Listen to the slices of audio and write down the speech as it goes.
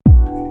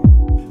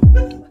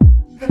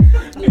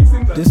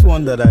This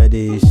one that I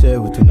did share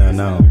with you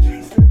now.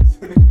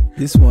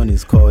 This one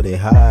is called a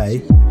high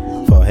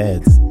for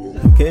heads.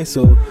 Okay,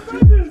 so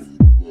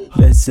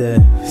let's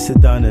sit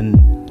down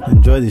and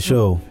enjoy the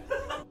show.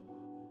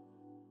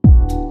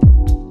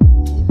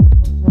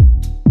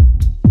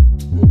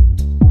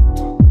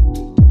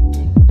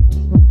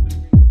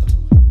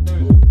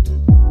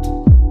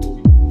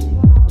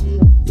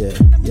 Yeah.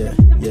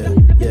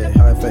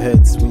 High for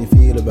heads when you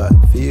feel about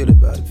it.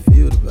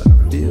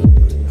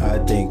 I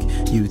think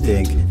you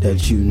think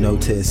that you know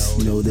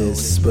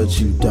this, but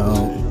you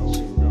don't.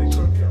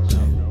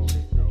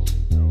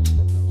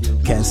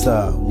 Can't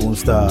stop, won't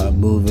stop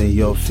moving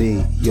your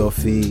feet,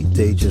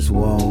 they just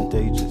won't.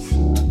 They just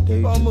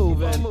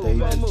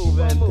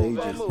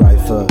right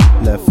foot,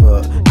 left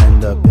foot,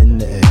 end up in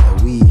the air.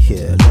 We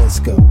here, let's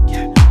go.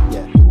 Yeah.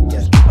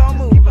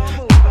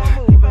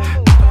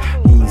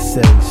 He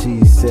say,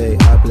 she say,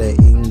 I play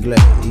English.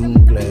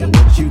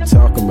 What you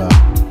talking about?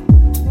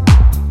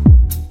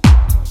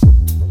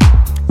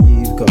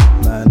 You've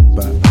got man,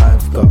 but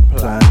I've got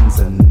plans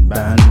and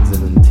bands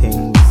and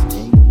things.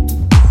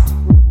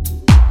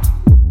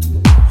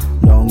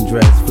 Long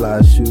dress,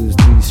 fly shoes,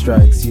 3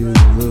 strikes, you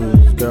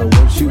lose. Girl,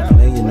 what you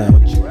playing at?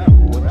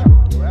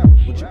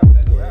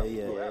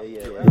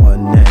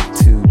 1 neck,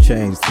 2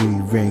 chains,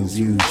 3 rings,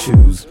 you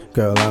choose.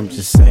 Girl, I'm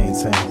just saying.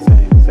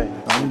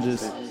 I'm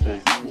just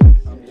saying.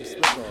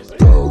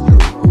 Dial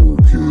your old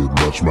kid,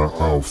 match my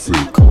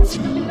outfit.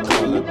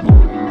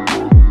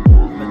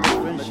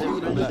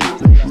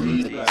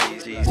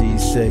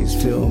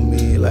 G6, feel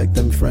me like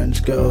them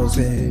French girls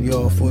in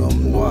your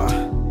film noir.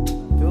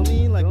 Feel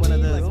me like one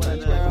of those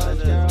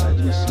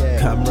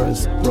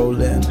cameras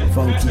rolling,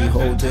 funky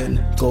holding,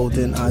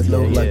 golden eyes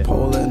low like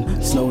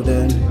Poland,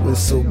 Snowden,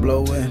 whistle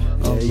blowing.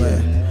 Oh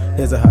man,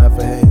 here's a high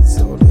for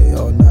heads all day,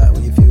 all night.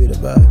 When you feel the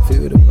vibe.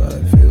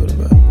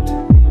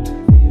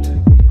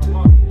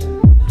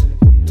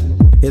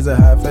 Here's a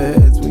high for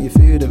heads when you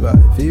feel the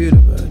vibe.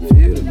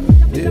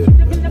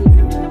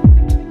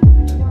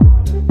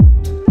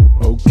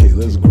 Okay,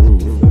 let's groove.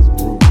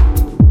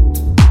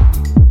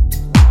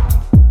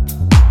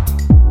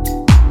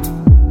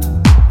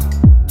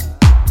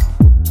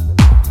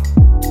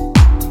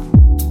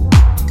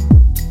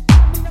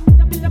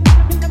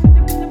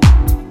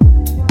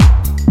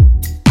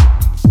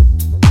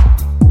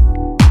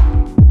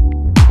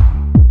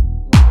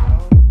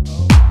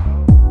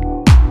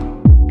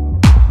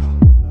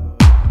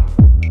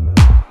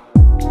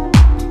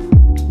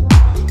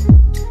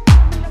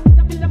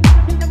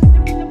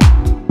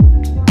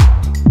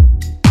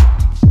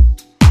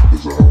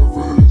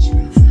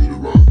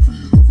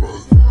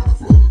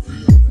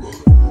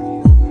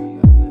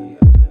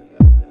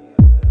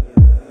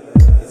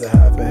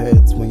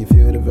 When you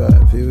feel the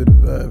vibe, feel the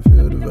vibe.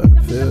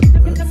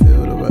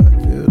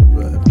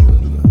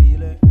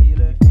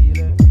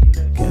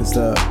 Can't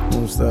stop,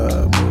 won't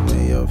stop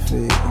moving your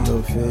feet,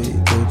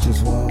 they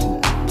just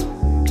won't.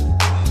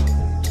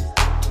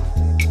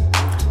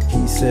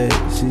 He said,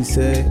 she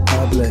said, I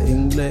play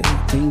English,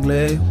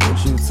 what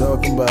you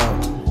talking about?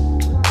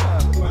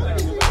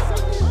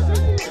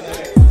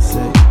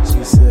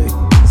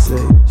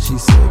 She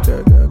said,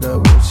 girl,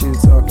 what you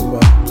talking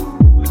about?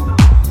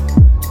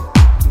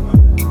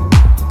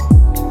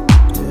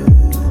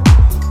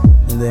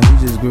 Then we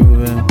just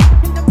grooving,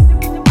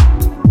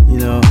 you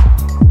know.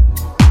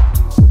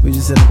 We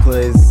just in a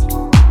place,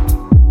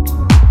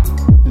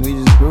 and we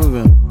just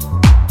grooving.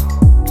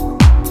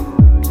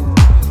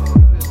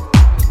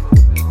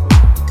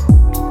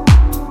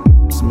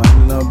 Just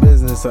minding our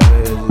business out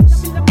here,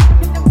 just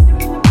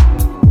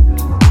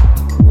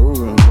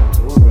grooving.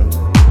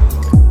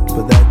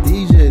 But that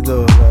DJ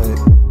though, like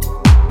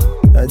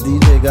that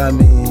DJ got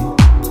me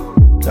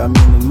in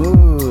the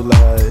mood,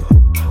 like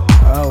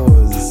I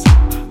was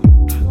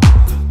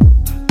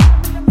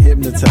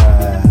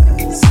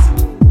hypnotized.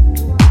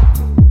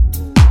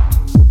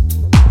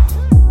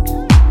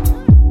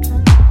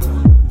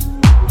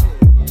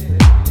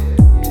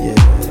 Yeah.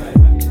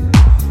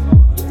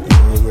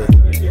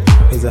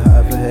 It's a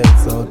high for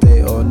heads all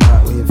day, all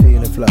night. When you're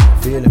feeling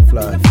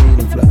fly.